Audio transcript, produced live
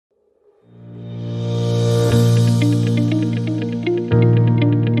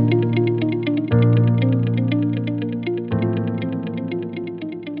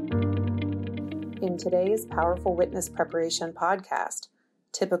today's Powerful Witness Preparation podcast,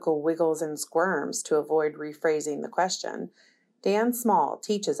 Typical Wiggles and Squirms to Avoid Rephrasing the Question, Dan Small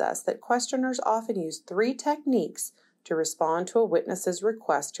teaches us that questioners often use 3 techniques to respond to a witness's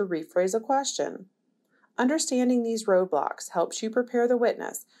request to rephrase a question. Understanding these roadblocks helps you prepare the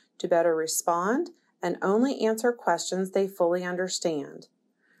witness to better respond and only answer questions they fully understand.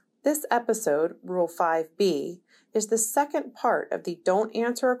 This episode, Rule 5B, is the second part of the Don't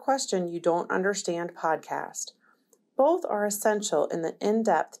Answer a Question You Don't Understand podcast. Both are essential in the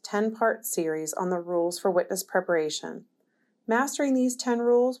in-depth 10-part series on the rules for witness preparation. Mastering these 10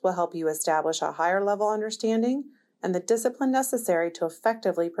 rules will help you establish a higher level understanding and the discipline necessary to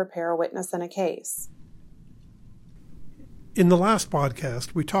effectively prepare a witness in a case. In the last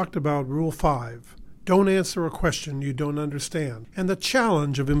podcast, we talked about Rule 5, don't answer a question you don't understand, and the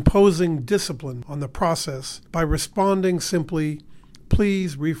challenge of imposing discipline on the process by responding simply,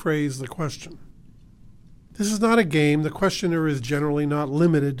 please rephrase the question. This is not a game. The questioner is generally not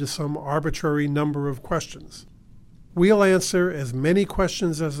limited to some arbitrary number of questions. We'll answer as many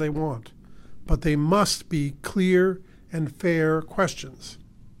questions as they want, but they must be clear and fair questions.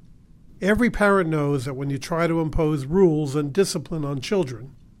 Every parent knows that when you try to impose rules and discipline on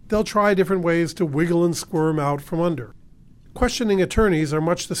children, they'll try different ways to wiggle and squirm out from under. Questioning attorneys are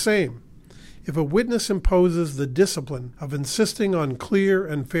much the same. If a witness imposes the discipline of insisting on clear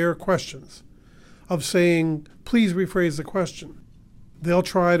and fair questions, of saying, please rephrase the question, they'll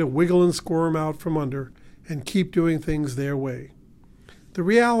try to wiggle and squirm out from under and keep doing things their way. The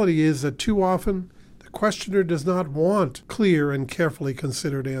reality is that too often, the questioner does not want clear and carefully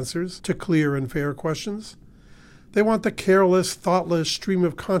considered answers to clear and fair questions. They want the careless, thoughtless, stream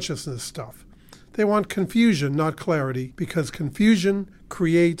of consciousness stuff. They want confusion, not clarity, because confusion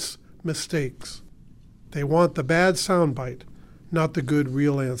creates mistakes. They want the bad soundbite, not the good,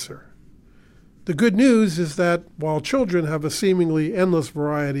 real answer. The good news is that while children have a seemingly endless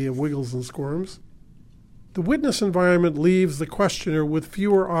variety of wiggles and squirms, the witness environment leaves the questioner with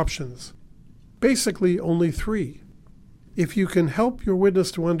fewer options, basically only 3. If you can help your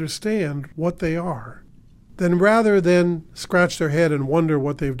witness to understand what they are, then rather than scratch their head and wonder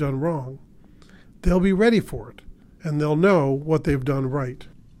what they've done wrong, they'll be ready for it, and they'll know what they've done right.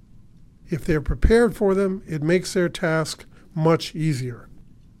 If they're prepared for them, it makes their task much easier.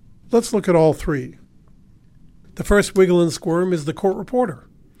 Let's look at all 3. The first wiggle and squirm is the court reporter.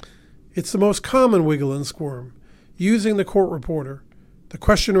 It's the most common wiggle and squirm. Using the court reporter, the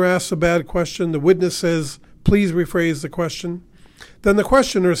questioner asks a bad question, the witness says, please rephrase the question. Then the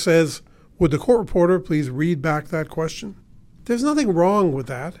questioner says, would the court reporter please read back that question? There's nothing wrong with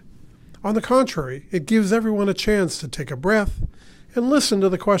that. On the contrary, it gives everyone a chance to take a breath and listen to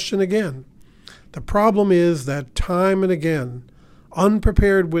the question again. The problem is that time and again,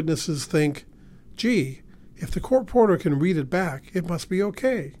 unprepared witnesses think, gee, if the court reporter can read it back, it must be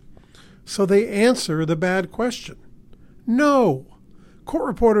okay. So they answer the bad question. No! Court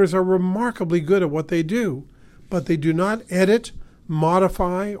reporters are remarkably good at what they do, but they do not edit,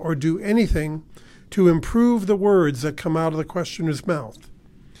 modify, or do anything to improve the words that come out of the questioner's mouth.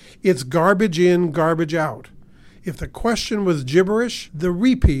 It's garbage in, garbage out. If the question was gibberish, the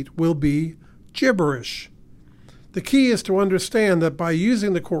repeat will be gibberish. The key is to understand that by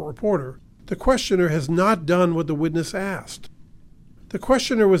using the court reporter, the questioner has not done what the witness asked. The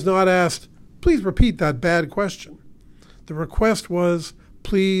questioner was not asked, please repeat that bad question. The request was,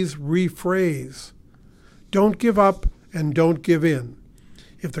 please rephrase. Don't give up and don't give in.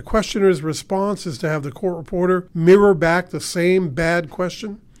 If the questioner's response is to have the court reporter mirror back the same bad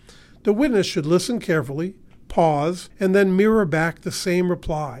question, the witness should listen carefully, pause, and then mirror back the same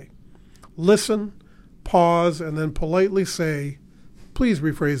reply. Listen, pause, and then politely say, please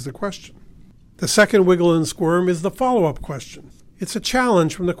rephrase the question. The second wiggle and squirm is the follow-up question. It's a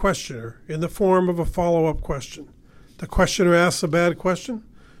challenge from the questioner in the form of a follow-up question. The questioner asks a bad question.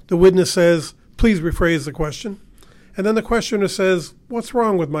 The witness says, please rephrase the question. And then the questioner says, what's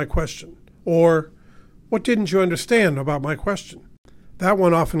wrong with my question? Or, what didn't you understand about my question? That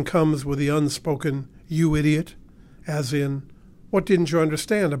one often comes with the unspoken, you idiot, as in, what didn't you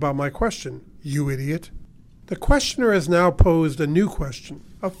understand about my question, you idiot? The questioner has now posed a new question,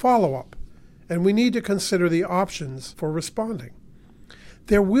 a follow-up, and we need to consider the options for responding.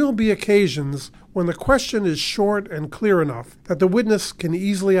 There will be occasions when the question is short and clear enough that the witness can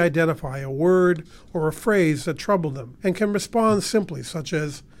easily identify a word or a phrase that troubled them and can respond simply, such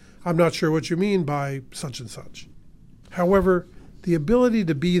as, I'm not sure what you mean by such and such. However, the ability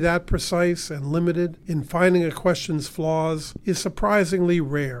to be that precise and limited in finding a question's flaws is surprisingly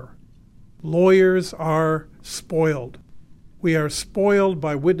rare. Lawyers are spoiled. We are spoiled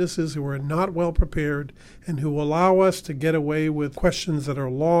by witnesses who are not well prepared and who allow us to get away with questions that are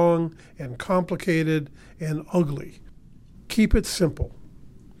long and complicated and ugly. Keep it simple.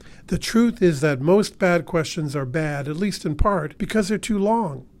 The truth is that most bad questions are bad, at least in part, because they're too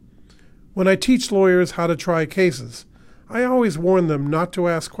long. When I teach lawyers how to try cases, I always warn them not to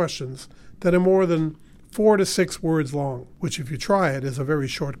ask questions that are more than 4 to 6 words long, which if you try it is a very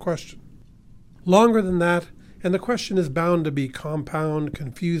short question. Longer than that, and the question is bound to be compound,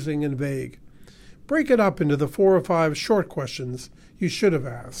 confusing, and vague. Break it up into the 4 or 5 short questions you should have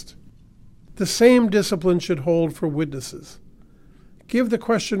asked. The same discipline should hold for witnesses. Give the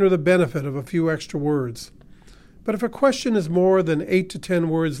questioner the benefit of a few extra words. But if a question is more than 8 to 10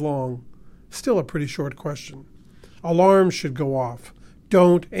 words long, still a pretty short question. Alarms should go off.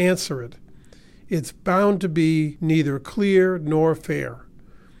 Don't answer it. It's bound to be neither clear nor fair.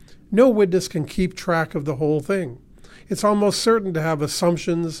 No witness can keep track of the whole thing. It's almost certain to have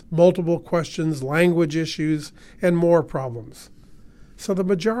assumptions, multiple questions, language issues, and more problems. So the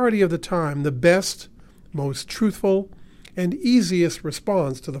majority of the time, the best, most truthful, and easiest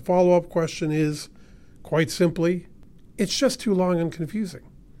response to the follow-up question is, quite simply, it's just too long and confusing.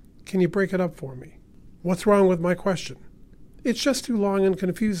 Can you break it up for me? What's wrong with my question? It's just too long and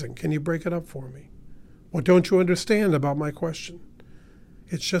confusing. Can you break it up for me? What don't you understand about my question?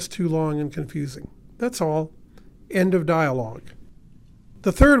 It's just too long and confusing. That's all. End of dialogue.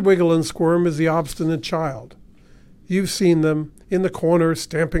 The third wiggle and squirm is the obstinate child. You've seen them in the corner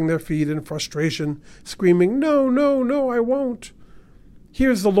stamping their feet in frustration, screaming, "No, no, no, I won't."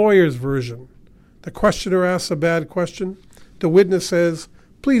 Here's the lawyer's version. The questioner asks a bad question. The witness says,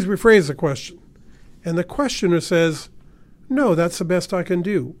 "Please rephrase the question." And the questioner says, "No, that's the best I can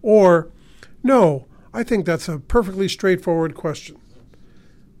do." Or, "No, I think that's a perfectly straightforward question."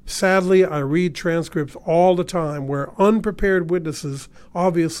 Sadly, I read transcripts all the time where unprepared witnesses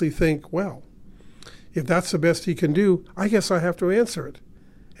obviously think, well, if that's the best he can do, I guess I have to answer it.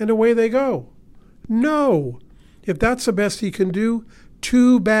 And away they go. No! If that's the best he can do,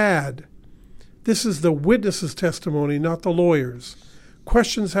 too bad. This is the witness's testimony, not the lawyer's.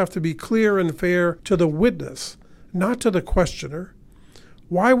 Questions have to be clear and fair to the witness, not to the questioner.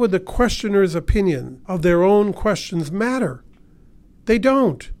 Why would the questioner's opinion of their own questions matter? They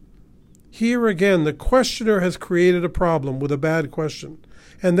don't. Here again, the questioner has created a problem with a bad question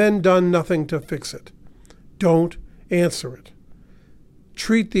and then done nothing to fix it. Don't answer it.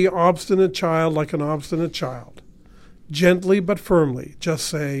 Treat the obstinate child like an obstinate child. Gently but firmly, just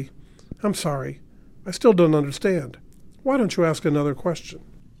say, "I'm sorry, I still don't understand. Why don't you ask another question?"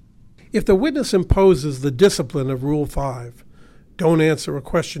 If the witness imposes the discipline of Rule 5, don't answer a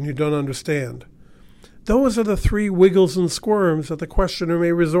question you don't understand, those are the 3 wiggles and squirms that the questioner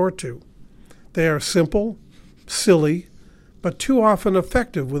may resort to. They are simple, silly, but too often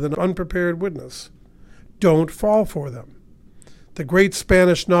effective with an unprepared witness. Don't fall for them. The great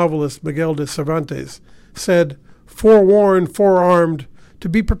Spanish novelist Miguel de Cervantes said, "Forewarned, forearmed, to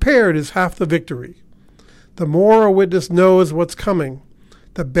be prepared is half the victory." The more a witness knows what's coming,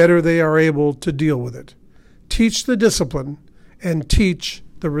 the better they are able to deal with it. Teach the discipline and teach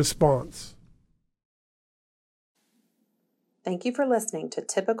the response. Thank you for listening to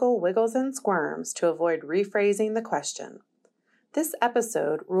Typical Wiggles and Squirms to avoid rephrasing the question. This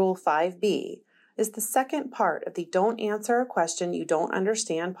episode, Rule 5B, is the second part of the Don't Answer a Question You Don't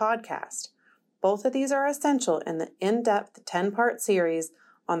Understand podcast. Both of these are essential in the in-depth 10-part series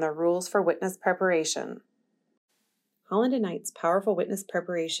on the rules for witness preparation. Holland & Knight's Powerful Witness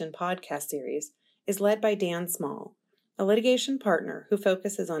Preparation podcast series is led by Dan Small, a litigation partner who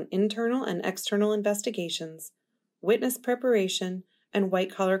focuses on internal and external investigations, witness preparation, and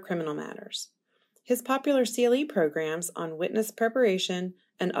white-collar criminal matters. His popular CLE programs on witness preparation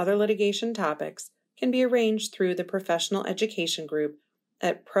and other litigation topics can be arranged through the Professional Education Group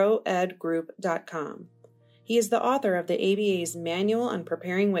at proedgroup.com. He is the author of the ABA's Manual on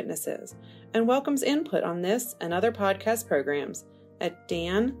Preparing Witnesses and welcomes input on this and other podcast programs at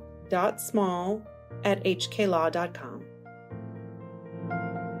dan.small@hklaw.com.